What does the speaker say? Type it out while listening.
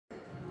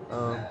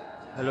Uh,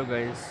 Hello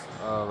guys,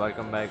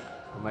 welcome back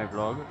to my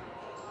vlog.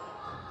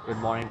 Good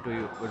morning to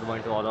you. Good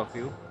morning to all of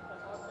you.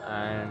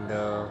 And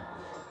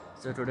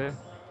so today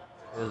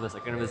is my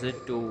second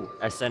visit to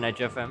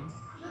SNHFM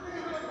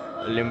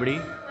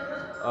Limbdi.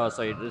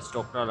 Sorry, this is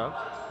Tokrala.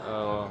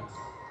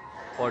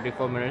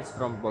 44 minutes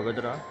from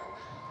Bagodara.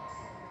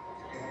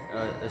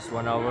 It's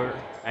 1 hour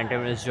and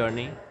 10 minutes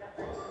journey.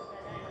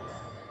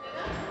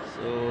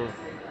 So,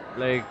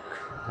 like,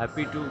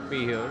 happy to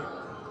be here.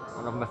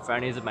 One of my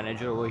friend is a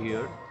manager over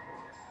here,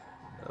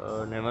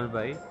 Nirmal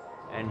Bhai,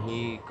 and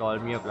he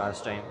called me up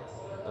last time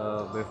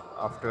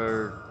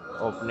after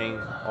opening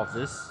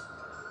office,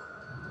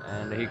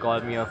 and he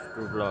called me up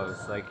to vlog.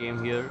 So I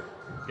came here,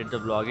 did the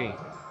vlogging.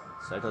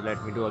 So I thought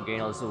let me do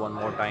again also one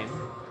more time,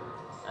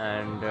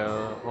 and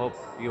hope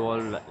you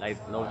all like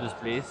love this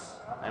place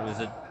and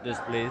visit this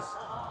place,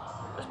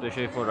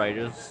 especially for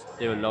riders.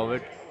 They will love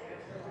it.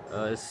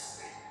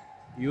 It's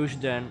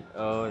huge than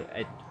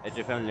at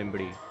HFM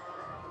Limbdi.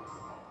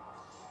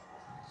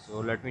 So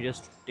let me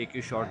just take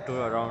you short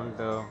tour around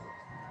the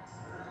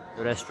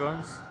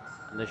restaurants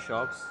and the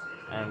shops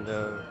and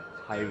the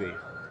highway,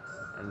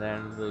 and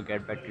then we'll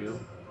get back to you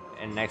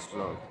in next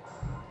vlog.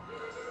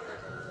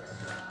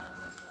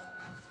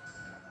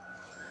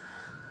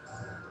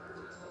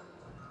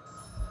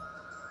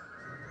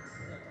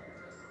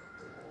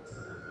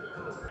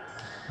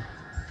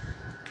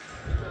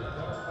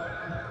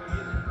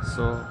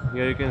 So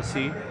here you can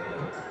see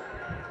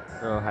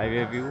the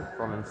highway view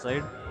from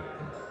inside.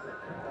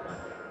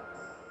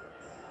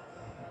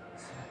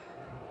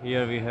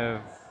 Here we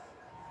have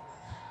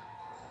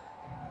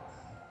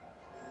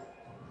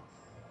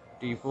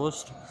tea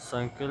post,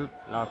 Sunkel,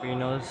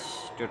 Lapinos,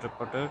 Tutter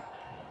Putter,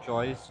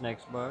 Choice,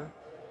 Snacks Bar,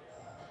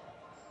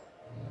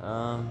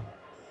 um,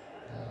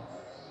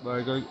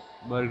 Burger,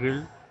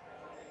 Burger,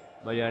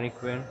 Biryani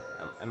Queen,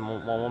 and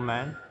Momo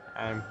Man,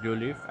 and Blue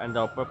Leaf, and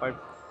the upper part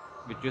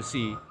which you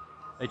see,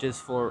 which is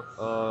for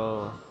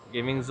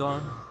gaming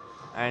zone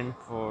and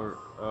for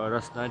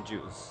Rasna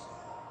juice.